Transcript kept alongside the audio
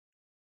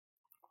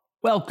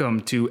Welcome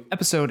to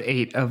episode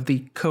 8 of the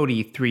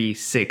Cody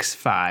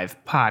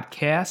 365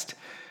 podcast.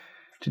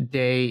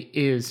 Today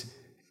is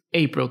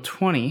April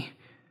 20,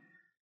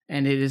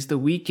 and it is the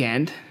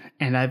weekend,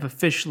 and I've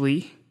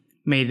officially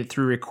made it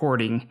through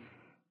recording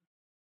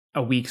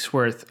a week's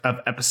worth of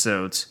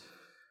episodes.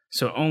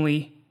 So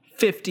only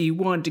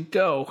 51 to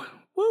go.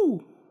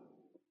 Woo!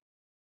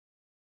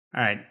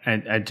 Alright,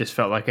 I just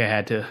felt like I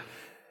had to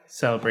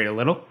celebrate a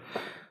little.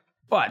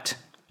 But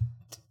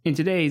in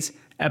today's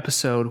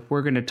episode,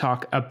 we're going to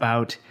talk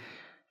about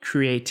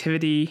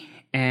creativity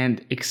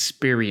and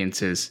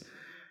experiences.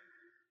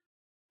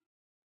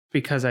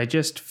 Because I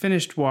just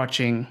finished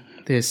watching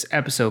this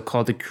episode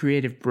called The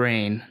Creative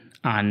Brain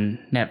on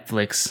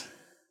Netflix.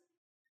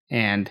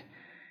 And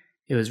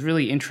it was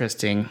really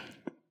interesting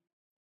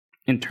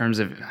in terms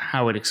of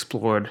how it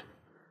explored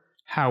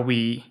how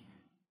we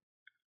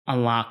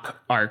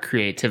unlock our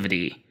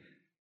creativity.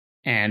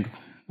 And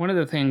one of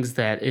the things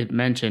that it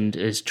mentioned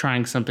is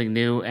trying something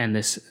new and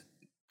this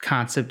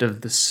concept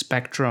of the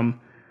spectrum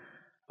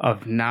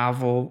of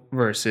novel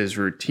versus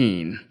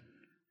routine.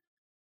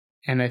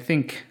 And I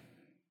think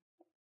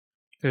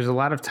there's a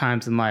lot of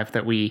times in life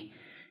that we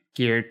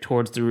gear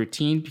towards the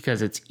routine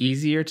because it's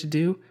easier to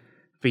do,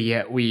 but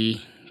yet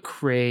we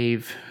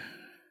crave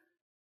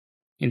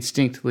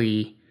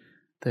instinctively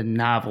the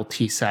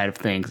novelty side of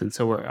things. And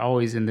so we're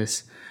always in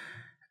this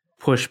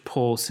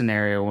push-pull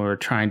scenario where we're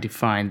trying to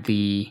find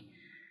the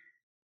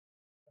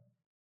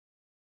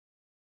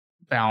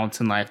balance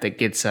in life that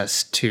gets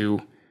us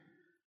to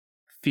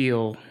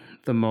feel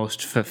the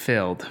most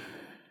fulfilled.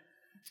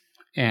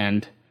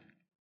 And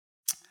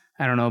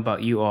I don't know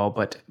about you all,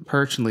 but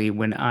personally,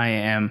 when I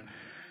am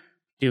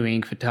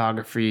doing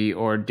photography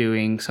or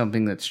doing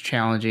something that's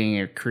challenging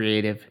or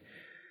creative,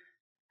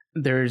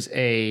 there's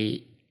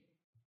a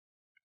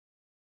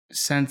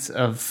sense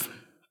of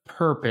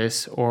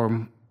purpose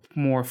or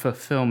more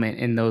fulfillment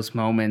in those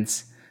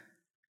moments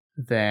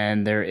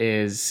than there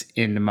is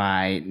in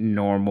my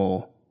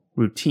normal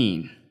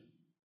routine,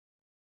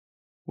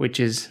 which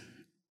is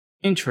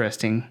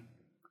interesting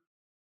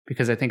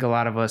because I think a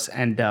lot of us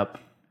end up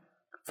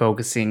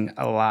focusing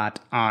a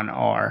lot on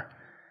our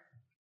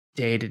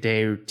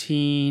day-to-day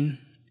routine,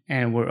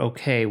 and we're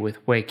okay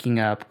with waking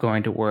up,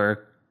 going to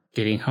work,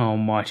 getting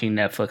home, watching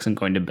Netflix, and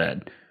going to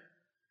bed.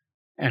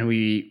 And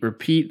we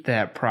repeat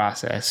that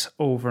process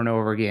over and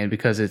over again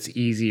because it's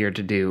easier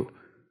to do.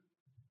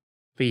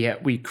 But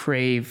yet we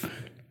crave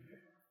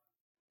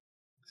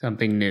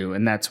something new,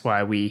 and that's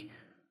why we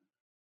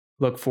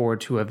look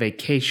forward to a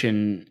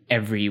vacation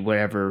every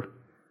whatever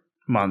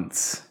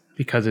months,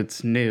 because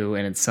it's new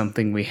and it's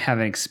something we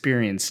haven't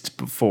experienced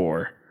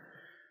before.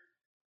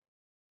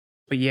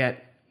 But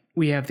yet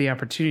we have the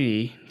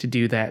opportunity to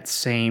do that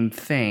same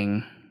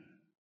thing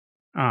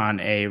on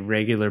a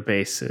regular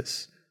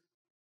basis.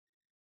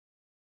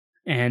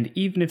 And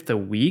even if the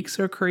weeks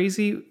are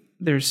crazy,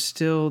 there's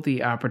still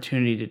the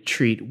opportunity to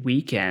treat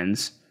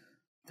weekends,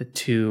 the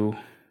 2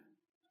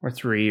 or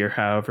 3 or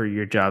however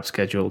your job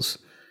schedules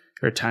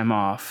or time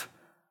off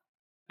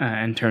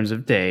in terms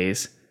of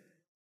days,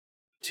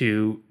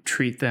 to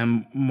treat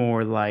them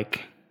more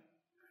like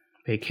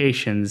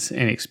vacations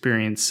and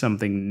experience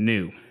something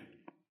new.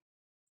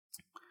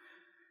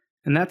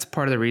 And that's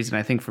part of the reason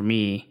I think for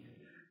me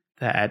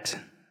that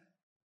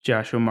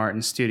Joshua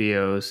Martin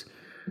Studios,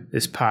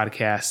 this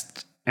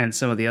podcast, and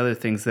some of the other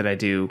things that I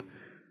do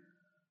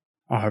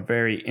are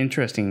very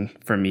interesting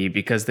for me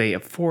because they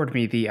afford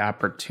me the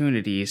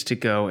opportunities to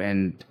go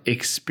and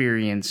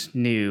experience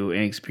new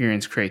and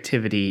experience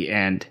creativity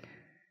and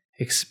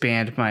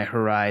expand my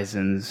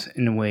horizons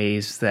in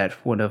ways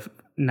that would have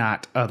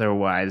not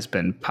otherwise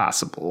been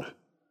possible.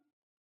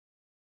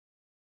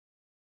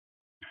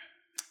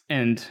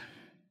 And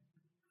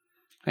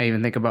I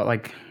even think about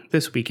like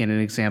this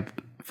weekend,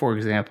 for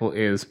example,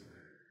 is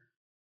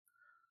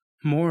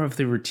more of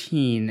the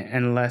routine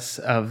and less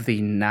of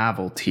the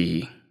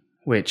novelty,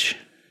 which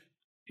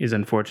is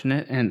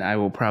unfortunate, and I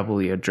will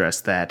probably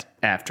address that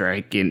after I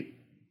get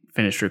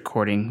finished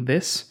recording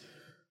this,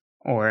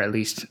 or at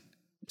least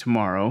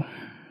tomorrow.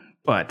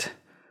 But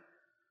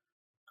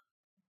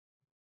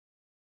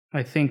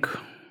I think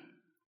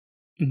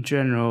in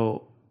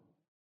general,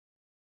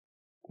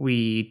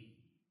 we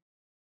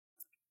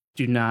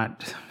do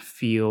not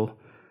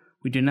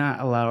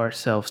allow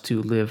ourselves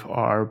to live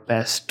our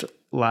best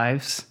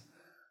lives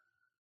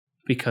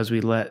because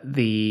we let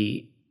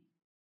the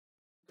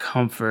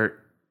comfort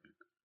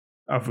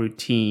of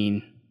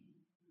routine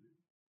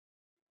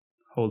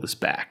hold us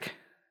back.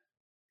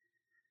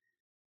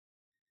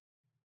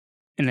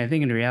 And I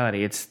think in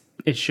reality,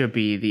 it should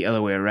be the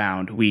other way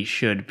around. We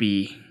should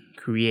be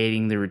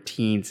creating the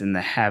routines and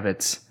the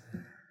habits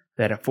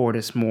that afford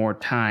us more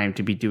time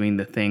to be doing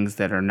the things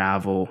that are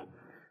novel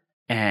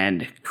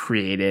and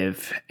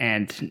creative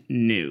and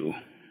new.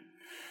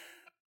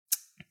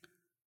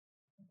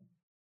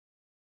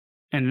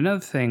 And another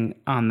thing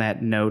on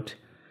that note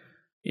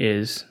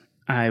is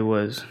I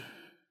was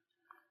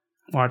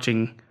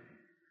watching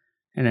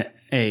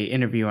a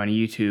interview on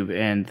YouTube,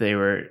 and they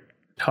were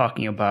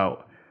talking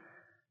about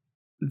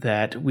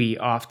that we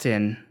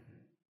often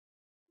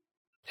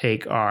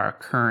take our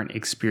current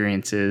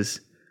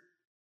experiences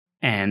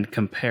and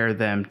compare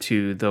them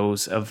to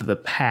those of the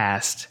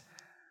past,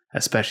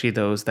 especially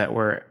those that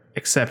were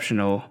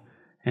exceptional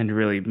and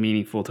really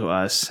meaningful to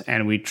us,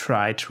 and we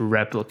try to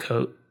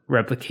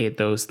replicate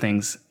those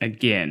things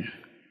again,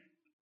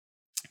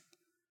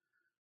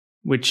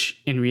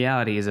 which in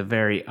reality is a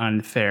very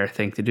unfair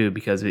thing to do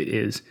because it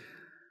is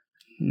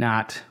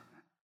not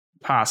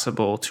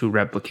possible to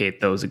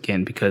replicate those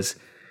again, because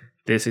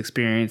this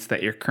experience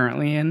that you're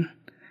currently in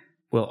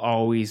will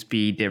always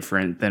be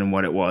different than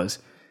what it was.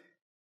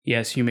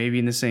 Yes, you may be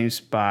in the same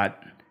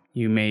spot,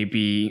 you may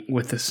be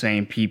with the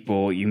same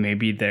people, you may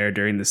be there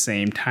during the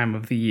same time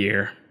of the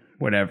year,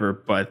 whatever,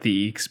 but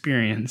the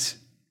experience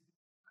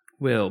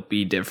will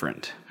be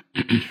different.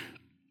 And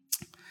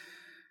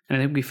I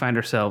think we find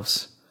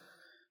ourselves,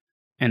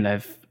 and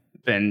I've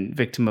been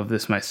victim of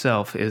this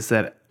myself, is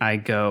that I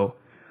go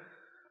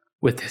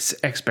with this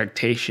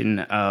expectation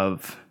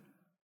of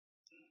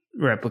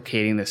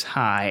replicating this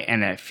high,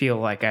 and I feel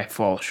like I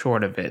fall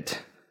short of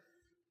it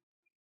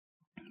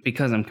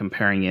because I'm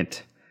comparing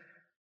it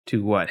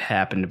to what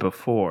happened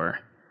before.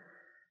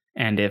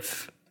 And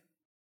if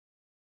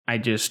I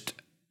just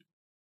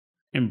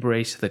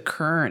embrace the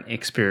current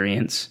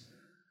experience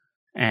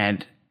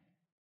and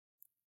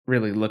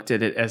really looked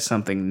at it as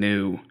something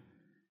new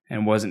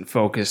and wasn't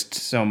focused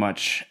so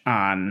much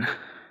on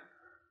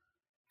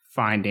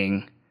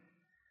finding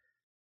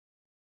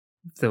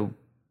the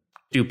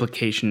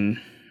duplication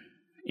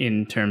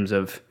in terms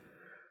of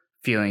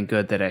feeling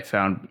good that I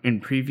found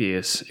in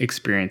previous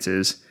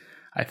experiences,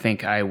 I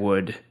think I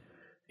would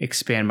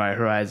expand my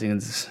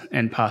horizons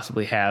and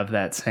possibly have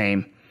that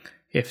same,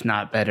 if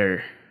not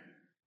better,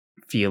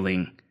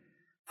 feeling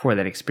for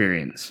that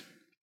experience.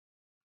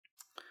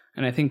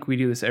 And I think we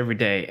do this every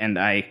day, and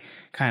I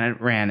kind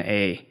of ran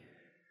a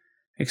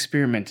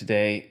experiment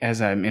today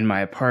as I'm in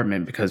my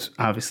apartment, because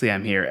obviously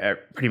I'm here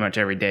pretty much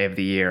every day of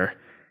the year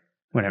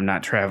when I'm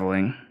not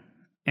traveling,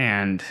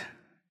 and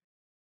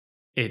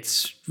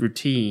it's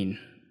routine,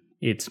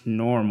 it's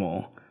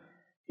normal,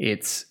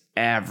 it's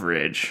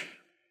average,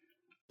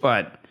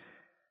 but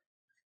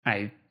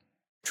I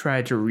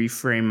tried to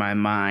reframe my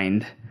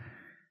mind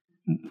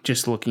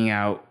just looking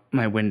out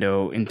my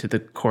window into the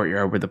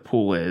courtyard where the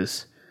pool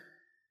is,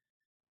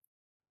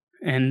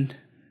 and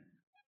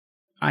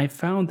I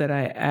found that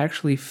I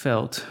actually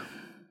felt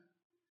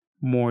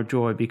more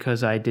joy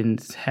because I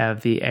didn't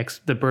have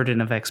the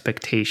burden of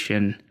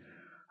expectation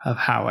of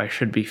how I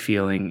should be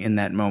feeling in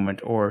that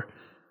moment, or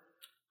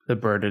the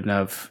burden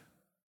of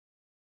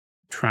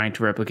trying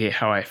to replicate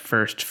how I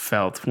first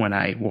felt when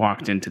I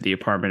walked into the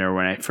apartment or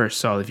when I first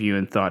saw the view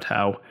and thought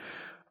how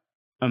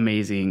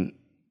amazing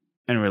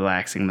and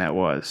relaxing that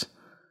was.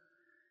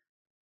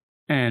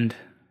 And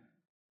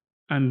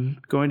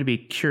I'm going to be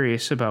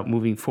curious about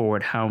moving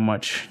forward how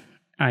much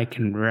I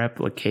can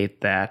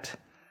replicate that,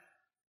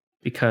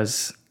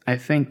 because I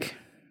think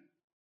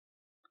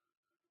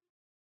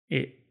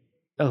it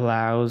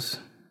allows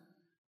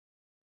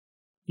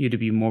you to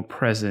be more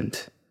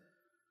present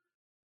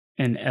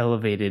and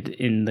elevated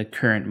in the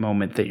current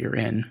moment that you're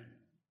in.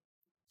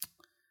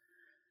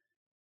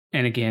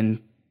 And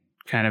again,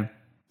 kind of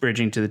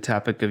bridging to the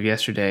topic of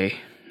yesterday,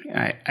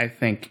 I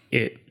think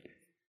it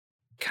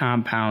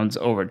compounds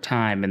over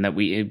time, and that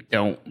we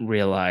don't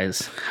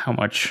realize how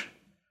much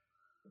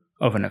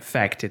of an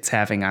effect it's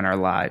having on our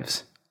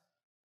lives.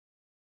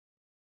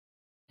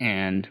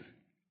 And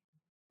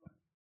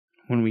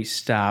when we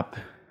stop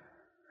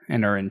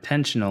and are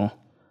intentional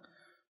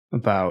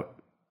about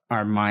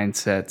our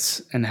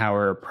mindsets and how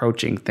we're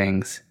approaching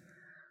things,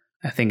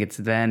 I think it's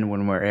then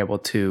when we're able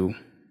to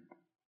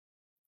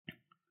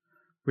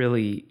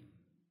really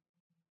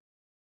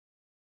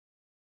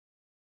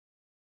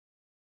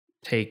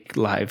take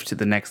life to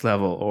the next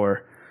level,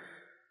 or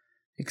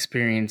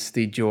experience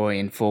the joy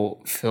and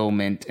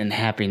fulfillment and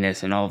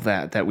happiness and all of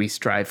that we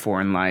strive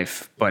for in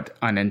life, but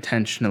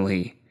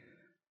unintentionally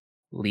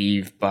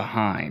leave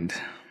behind.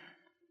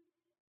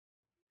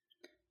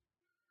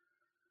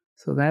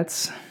 So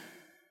that's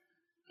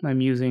my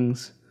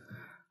musings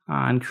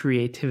on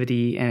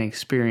creativity and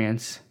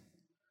experience,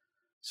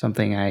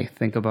 something I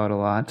think about a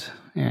lot,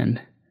 and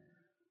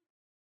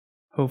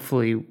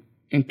hopefully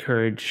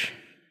encourage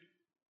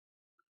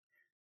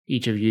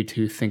each of you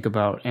to think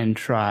about and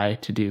try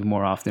to do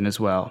more often as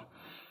well.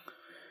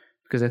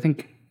 Because I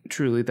think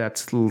truly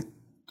that's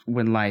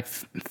when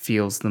life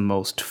feels the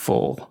most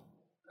full,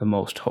 the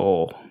most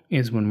whole,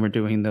 is when we're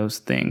doing those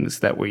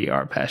things that we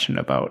are passionate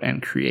about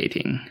and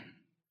creating.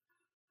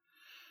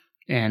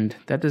 And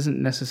that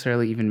doesn't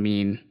necessarily even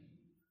mean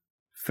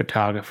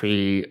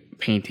photography,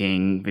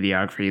 painting,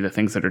 videography, the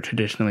things that are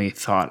traditionally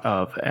thought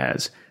of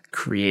as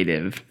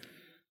creative.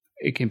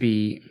 It can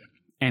be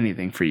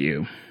anything for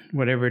you,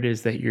 whatever it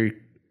is that you're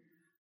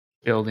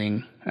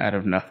building out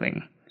of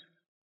nothing.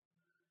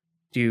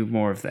 Do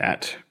more of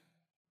that.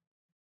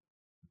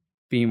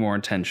 Be more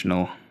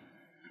intentional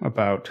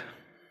about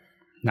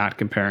not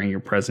comparing your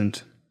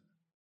present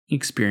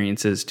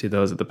experiences to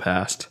those of the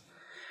past,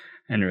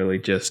 and really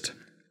just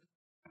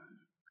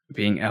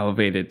being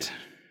elevated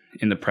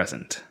in the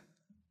present.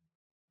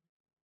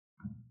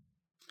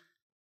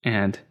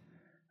 And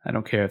I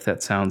don't care if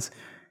that sounds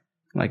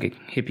like a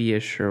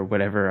hippie-ish or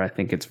whatever. I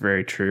think it's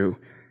very true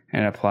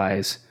and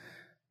applies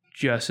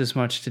just as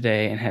much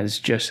today and has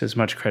just as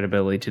much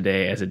credibility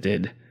today as it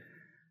did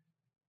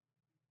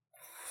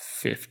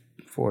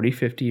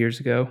 50 years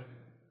ago,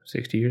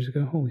 60 years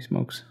ago. Holy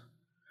smokes.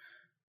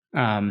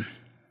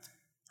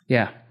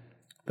 Yeah,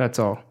 that's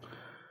all.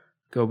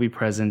 Go be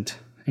present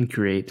and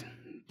create.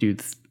 Do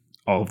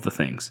all of the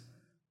things.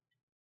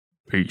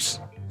 Peace.